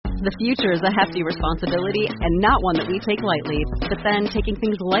The future is a hefty responsibility and not one that we take lightly. But then taking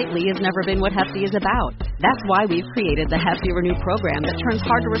things lightly has never been what Hefty is about. That's why we've created the Hefty Renew program that turns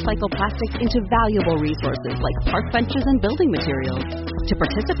hard-to-recycle plastics into valuable resources like park benches and building materials. To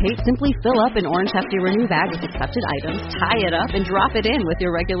participate, simply fill up an orange Hefty Renew bag with accepted items, tie it up, and drop it in with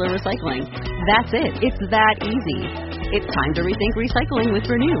your regular recycling. That's it. It's that easy. It's time to rethink recycling with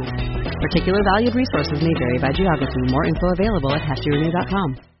Renew. Particular valued resources may vary by geography. More info available at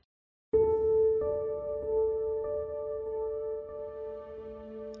heftyrenew.com.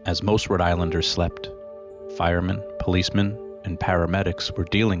 As most Rhode Islanders slept, firemen, policemen, and paramedics were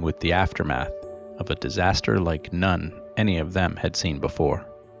dealing with the aftermath of a disaster like none any of them had seen before.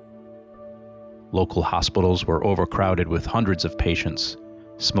 Local hospitals were overcrowded with hundreds of patients,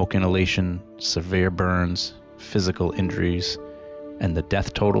 smoke inhalation, severe burns, physical injuries, and the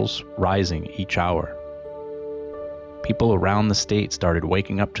death totals rising each hour. People around the state started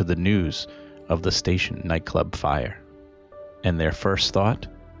waking up to the news of the station nightclub fire, and their first thought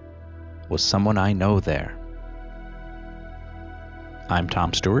was someone I know there. I'm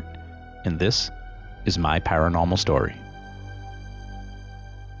Tom Stewart, and this is my paranormal story.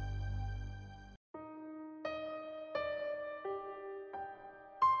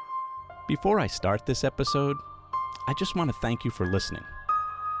 Before I start this episode, I just want to thank you for listening.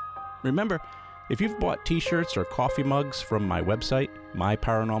 Remember, if you've bought t-shirts or coffee mugs from my website,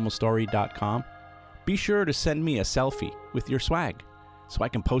 myparanormalstory.com, be sure to send me a selfie with your swag so I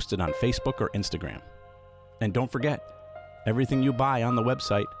can post it on Facebook or Instagram. And don't forget, everything you buy on the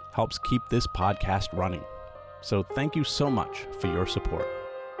website helps keep this podcast running. So thank you so much for your support.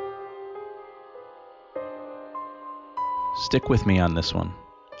 Stick with me on this one.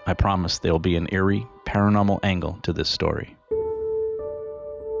 I promise there'll be an eerie, paranormal angle to this story.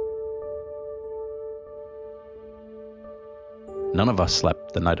 None of us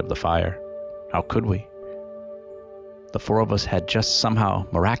slept the night of the fire. How could we? The four of us had just somehow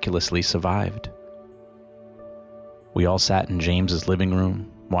miraculously survived. We all sat in James's living room,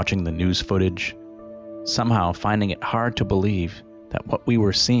 watching the news footage, somehow finding it hard to believe that what we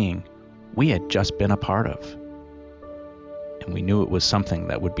were seeing, we had just been a part of. And we knew it was something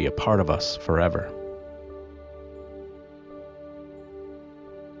that would be a part of us forever.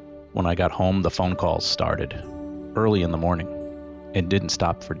 When I got home, the phone calls started, early in the morning, and didn't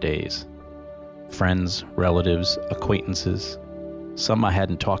stop for days. Friends, relatives, acquaintances, some I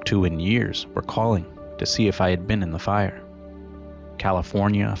hadn't talked to in years, were calling to see if I had been in the fire.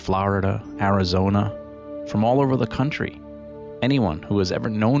 California, Florida, Arizona, from all over the country. Anyone who has ever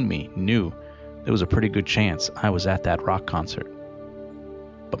known me knew there was a pretty good chance I was at that rock concert.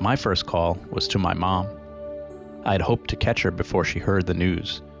 But my first call was to my mom. I had hoped to catch her before she heard the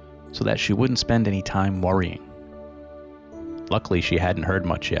news, so that she wouldn't spend any time worrying. Luckily, she hadn't heard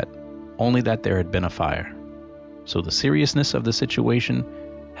much yet, only that there had been a fire, so the seriousness of the situation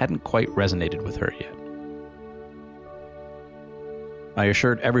hadn't quite resonated with her yet. I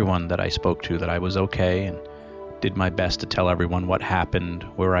assured everyone that I spoke to that I was okay and did my best to tell everyone what happened,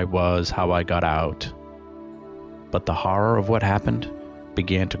 where I was, how I got out. But the horror of what happened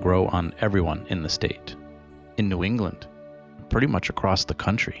began to grow on everyone in the state, in New England, pretty much across the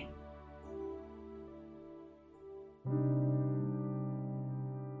country.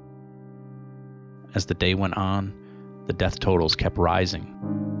 As the day went on, the death totals kept rising.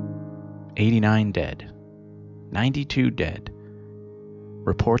 89 dead, 92 dead,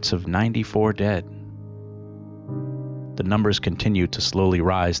 reports of 94 dead. The numbers continued to slowly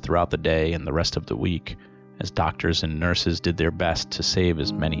rise throughout the day and the rest of the week as doctors and nurses did their best to save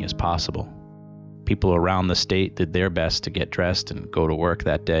as many as possible. People around the state did their best to get dressed and go to work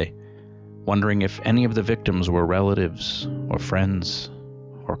that day, wondering if any of the victims were relatives or friends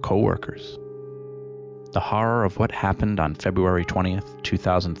or co-workers. The horror of what happened on February 20th,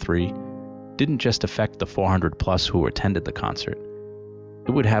 2003 didn't just affect the 400 plus who attended the concert.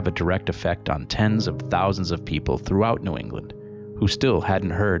 It would have a direct effect on tens of thousands of people throughout New England who still hadn't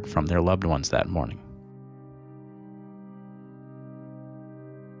heard from their loved ones that morning.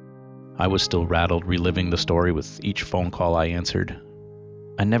 I was still rattled reliving the story with each phone call I answered.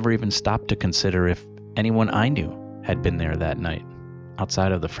 I never even stopped to consider if anyone I knew had been there that night,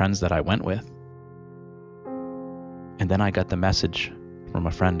 outside of the friends that I went with. And then I got the message from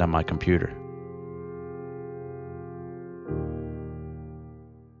a friend on my computer.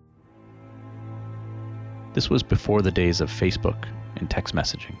 This was before the days of Facebook and text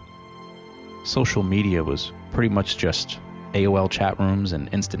messaging. Social media was pretty much just AOL chat rooms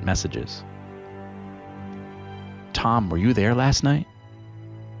and instant messages. "Tom, were you there last night?"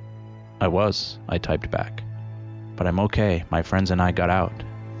 "I was," I typed back. "But I'm okay. My friends and I got out."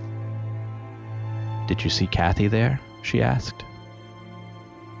 "Did you see Kathy there?" she asked.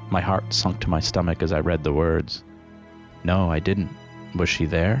 My heart sunk to my stomach as I read the words. "No, I didn't. Was she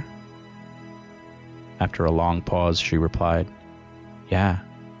there?" After a long pause, she replied, "Yeah,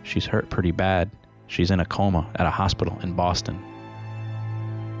 she's hurt pretty bad. She's in a coma at a hospital in Boston."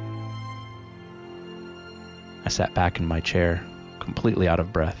 I sat back in my chair, completely out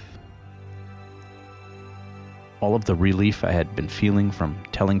of breath. All of the relief I had been feeling from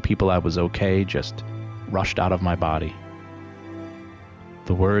telling people I was okay just rushed out of my body.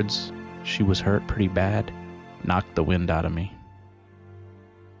 The words, "she was hurt pretty bad," knocked the wind out of me.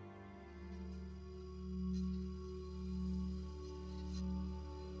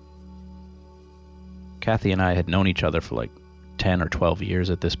 Kathy and I had known each other for like 10 or 12 years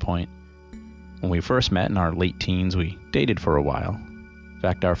at this point. When we first met in our late teens, we dated for a while. In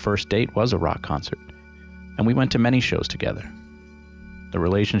fact, our first date was a rock concert, and we went to many shows together. The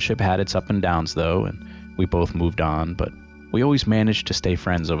relationship had its up and downs, though, and we both moved on, but we always managed to stay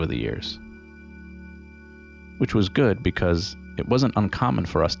friends over the years. Which was good because it wasn't uncommon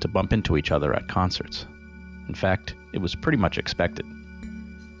for us to bump into each other at concerts. In fact, it was pretty much expected.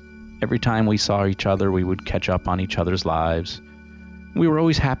 Every time we saw each other, we would catch up on each other's lives. We were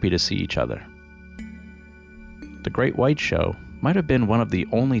always happy to see each other. The Great White Show might have been one of the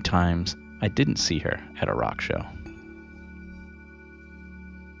only times I didn't see her at a rock show.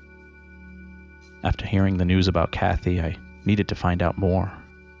 After hearing the news about Kathy, I needed to find out more.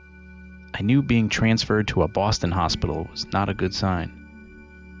 I knew being transferred to a Boston hospital was not a good sign.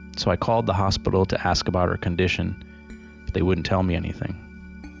 So I called the hospital to ask about her condition, but they wouldn't tell me anything.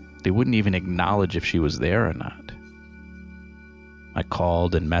 They wouldn't even acknowledge if she was there or not. I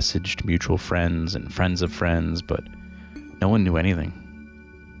called and messaged mutual friends and friends of friends, but no one knew anything.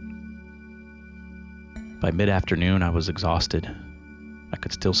 By mid-afternoon, I was exhausted. I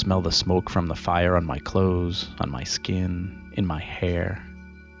could still smell the smoke from the fire on my clothes, on my skin, in my hair.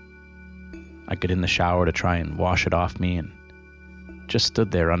 I got in the shower to try and wash it off me and just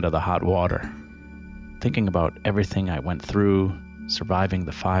stood there under the hot water, thinking about everything I went through, surviving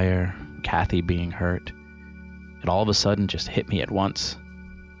the fire, Kathy being hurt. It all of a sudden just hit me at once.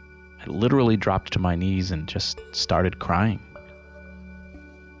 I literally dropped to my knees and just started crying.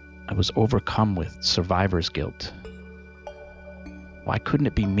 I was overcome with survivor's guilt. Why couldn't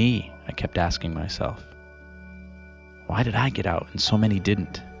it be me? I kept asking myself. Why did I get out and so many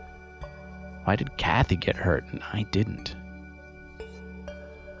didn't? Why did Kathy get hurt and I didn't?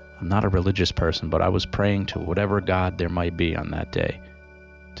 I'm not a religious person, but I was praying to whatever God there might be on that day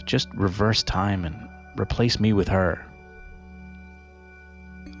to just reverse time and replace me with her.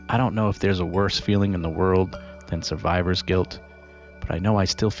 I don't know if there's a worse feeling in the world than survivor's guilt, but I know I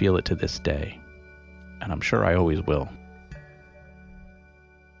still feel it to this day, and I'm sure I always will.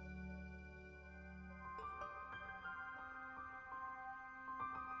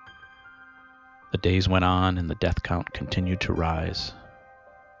 The days went on and the death count continued to rise.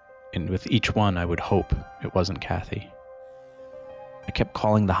 And with each one, I would hope it wasn't Kathy. I kept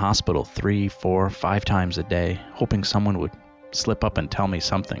calling the hospital 3, 4, 5 times a day, hoping someone would slip up and tell me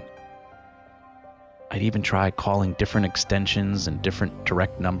something. I'd even tried calling different extensions and different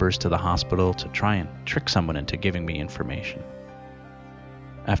direct numbers to the hospital to try and trick someone into giving me information.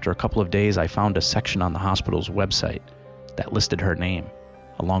 After a couple of days, I found a section on the hospital's website that listed her name,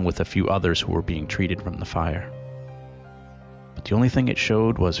 along with a few others who were being treated from the fire. But the only thing it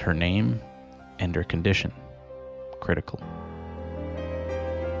showed was her name and her condition, critical.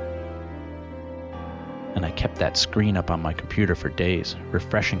 And I kept that screen up on my computer for days,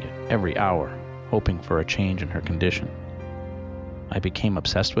 refreshing it every hour, hoping for a change in her condition. I became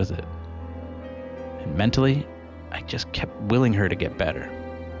obsessed with it. And mentally, I just kept willing her to get better,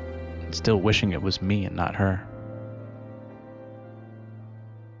 and still wishing it was me and not her.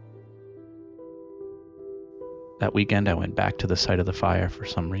 That weekend, I went back to the site of the fire for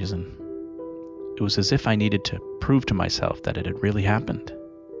some reason. It was as if I needed to prove to myself that it had really happened,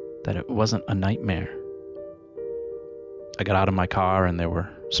 that it wasn't a nightmare. I got out of my car and there were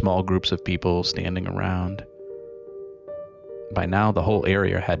small groups of people standing around. By now, the whole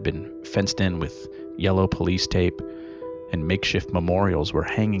area had been fenced in with yellow police tape, and makeshift memorials were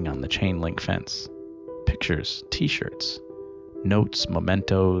hanging on the chain link fence. Pictures, t-shirts, notes,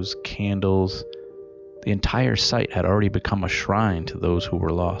 mementos, candles. The entire site had already become a shrine to those who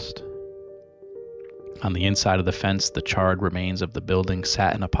were lost. On the inside of the fence, the charred remains of the building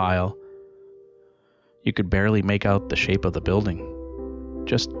sat in a pile. You could barely make out the shape of the building,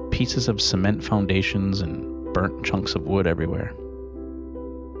 just pieces of cement foundations and burnt chunks of wood everywhere.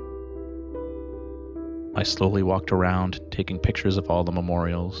 I slowly walked around, taking pictures of all the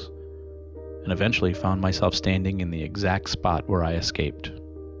memorials. and eventually found myself standing in the exact spot where I escaped,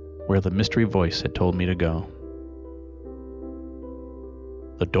 where the mystery voice had told me to go.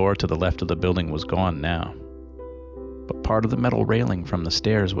 The door to the left of the building was gone now, but part of the metal railing from the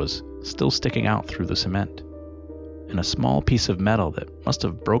stairs was still sticking out through the cement, and a small piece of metal that must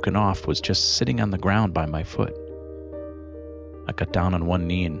have broken off was just sitting on the ground by my foot. I got down on one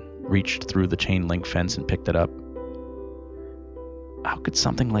knee and reached through the chain link fence and picked it up. How could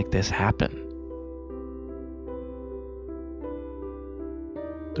something like this happen?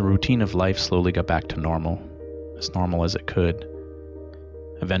 The routine of life slowly got back to normal as it could.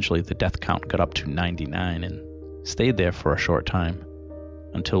 Eventually, the death count got up to 99 and stayed there for a short time,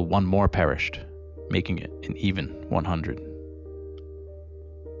 until one more perished, making it an even 100.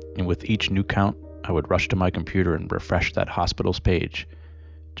 And with each new count, I would rush to my computer and refresh that hospital's page,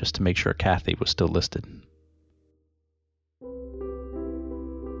 just to make sure Kathy was still listed.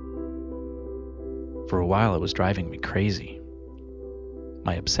 For a while, it was driving me crazy.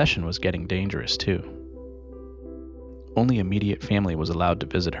 My obsession was getting dangerous, too. Only immediate family was allowed to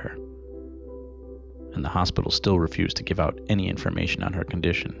visit her, and the hospital still refused to give out any information on her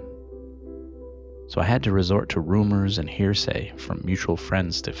condition. So I had to resort to rumors and hearsay from mutual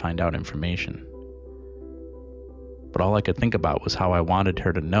friends to find out information. But all I could think about was how I wanted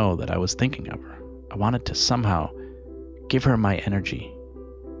her to know that I was thinking of her. I wanted to somehow give her my energy.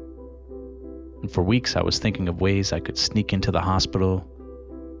 And for weeks I was thinking of ways I could sneak into the hospital.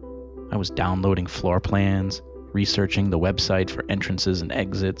 I was downloading floor plans, researching the website for entrances and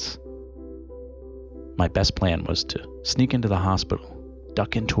exits. My best plan was to sneak into the hospital,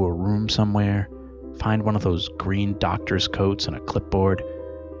 duck into a room somewhere, find one of those green doctor's coats and a clipboard,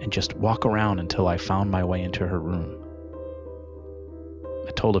 and just walk around until I found my way into her room.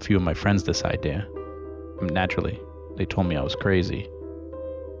 I told a few of my friends this idea. Naturally, they told me I was crazy,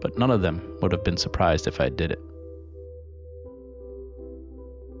 but none of them would have been surprised if I did it.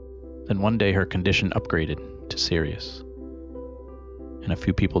 Then one day her condition upgraded to serious, and a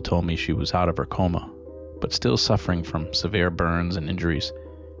few people told me she was out of her coma, but still suffering from severe burns and injuries.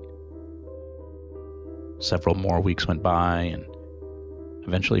 Several more weeks went by, and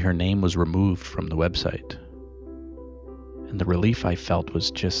eventually her name was removed from the website. And the relief I felt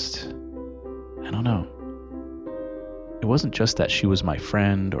was just, I don't know. It wasn't just that she was my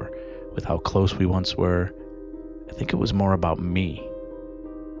friend or with how close we once were. I think it was more about me.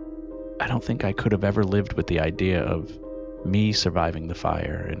 I don't think I could have ever lived with the idea of me surviving the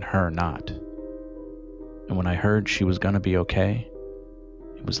fire and her not. And when I heard she was gonna be okay,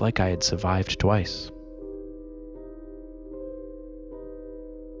 it was like I had survived twice.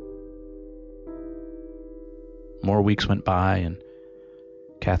 More weeks went by and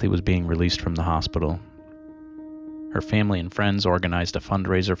Kathy was being released from the hospital. Her family and friends organized a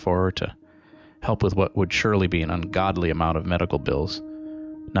fundraiser for her to help with what would surely be an ungodly amount of medical bills.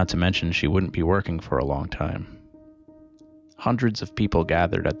 Not to mention she wouldn't be working for a long time. Hundreds of people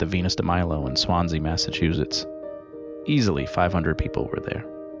gathered at the Venus de Milo in Swansea, Massachusetts. Easily 500 people were there.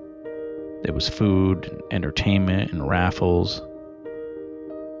 There was food, and entertainment, and raffles.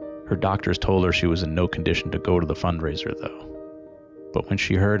 Her doctors told her she was in no condition to go to the fundraiser, though. But when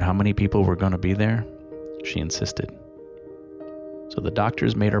she heard how many people were going to be there, she insisted. So the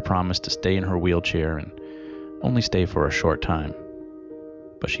doctors made her promise to stay in her wheelchair and only stay for a short time.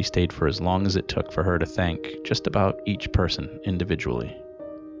 But she stayed for as long as it took for her to thank just about each person individually.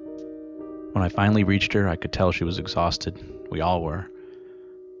 When I finally reached her, I could tell she was exhausted. We all were.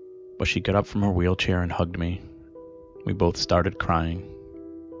 But she got up from her wheelchair and hugged me. We both started crying.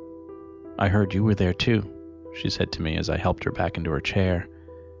 "I heard you were there too," she said to me as I helped her back into her chair.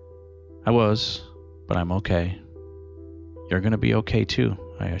 "I was, but I'm okay." "You're gonna be okay too,"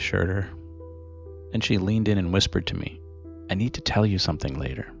 I assured her. Then she leaned in and whispered to me, "I need to tell you something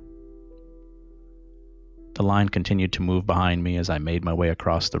later." The line continued to move behind me as I made my way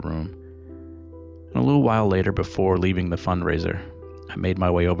across the room. And a little while later, before leaving the fundraiser, I made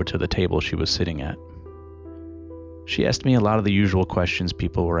my way over to the table she was sitting at. She asked me a lot of the usual questions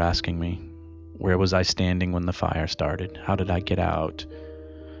people were asking me. Where was I standing when the fire started? How did I get out?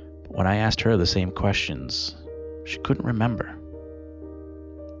 But when I asked her the same questions, she couldn't remember.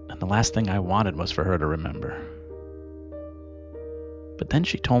 And the last thing I wanted was for her to remember. But then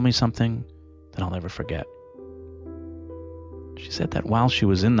she told me something that I'll never forget. She said that while she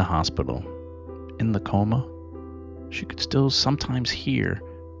was in the hospital, in the coma, she could still sometimes hear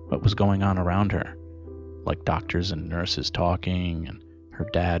what was going on around her, like doctors and nurses talking and her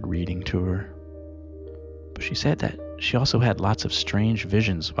dad reading to her. But she said that she also had lots of strange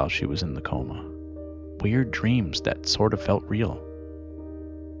visions while she was in the coma, weird dreams that sort of felt real.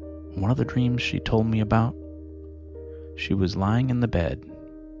 one of the dreams she told me about, she was lying in the bed,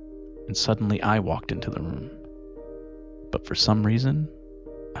 and suddenly I walked into the room. But for some reason,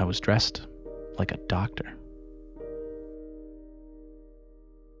 I was dressed like a doctor.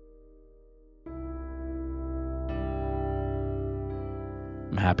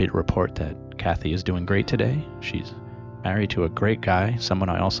 I'm happy to report that Kathy is doing great today. She's married to a great guy, someone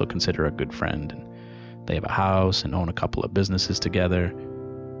I also consider a good friend, and they have a house and own a couple of businesses together.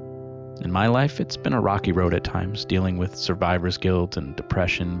 In my life, it's been a rocky road at times, dealing with survivor's guilt and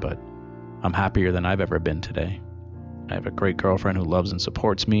depression, but I'm happier than I've ever been today. I have a great girlfriend who loves and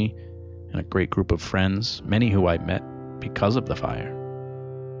supports me, and a great group of friends, many who I met because of the fire.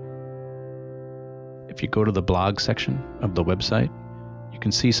 If you go to the blog section of the website, you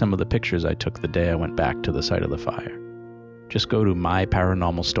can see some of the pictures I took the day I went back to the site of the fire. Just go to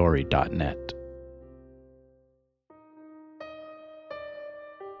myparanormalstory.net.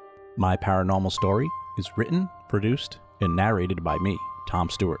 My Paranormal Story is written, produced, and narrated by me, Tom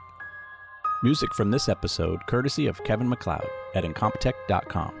Stewart. Music from this episode courtesy of Kevin MacLeod at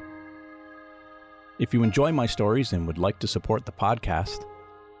Incompetech.com. If you enjoy my stories and would like to support the podcast,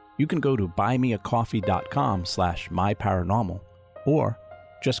 you can go to buymeacoffee.com/myparanormal or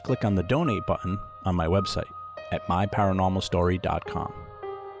just click on the donate button on my website at myparanormalstory.com.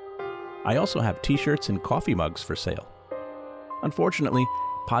 I also have t-shirts and coffee mugs for sale. Unfortunately,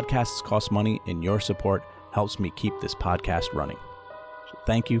 podcasts cost money and your support helps me keep this podcast running. So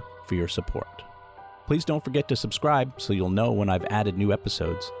thank you for your support. Please don't forget to subscribe so you'll know when I've added new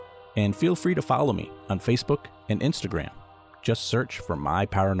episodes, and feel free to follow me on Facebook and Instagram. Just search for My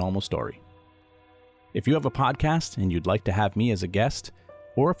Paranormal Story. If you have a podcast and you'd like to have me as a guest,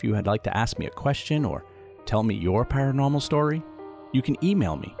 or if you would like to ask me a question or tell me your paranormal story, you can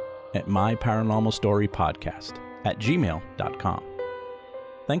email me at myparanormalstorypodcast@gmail.com.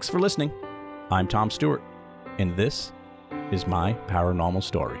 Thanks for listening. I'm Tom Stewart, and this is My Paranormal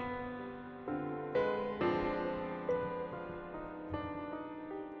Story.